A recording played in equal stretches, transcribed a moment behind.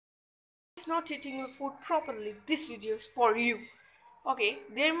not eating your food properly, this video is for you. Okay,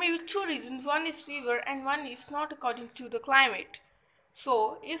 there may be two reasons. One is fever and one is not according to the climate.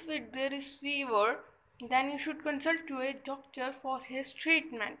 So if there is fever, then you should consult to a doctor for his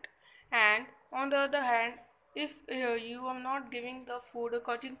treatment. And on the other hand, if you are not giving the food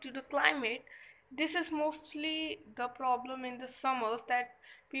according to the climate, this is mostly the problem in the summers, that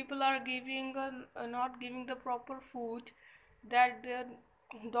people are giving not giving the proper food that their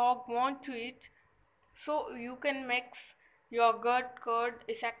dog want to eat. So you can mix yogurt, curd,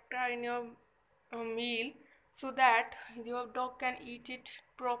 etc. in your meal so that your dog can eat it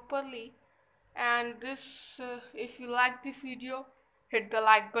properly. And this if you like this video, hit the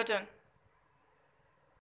like button.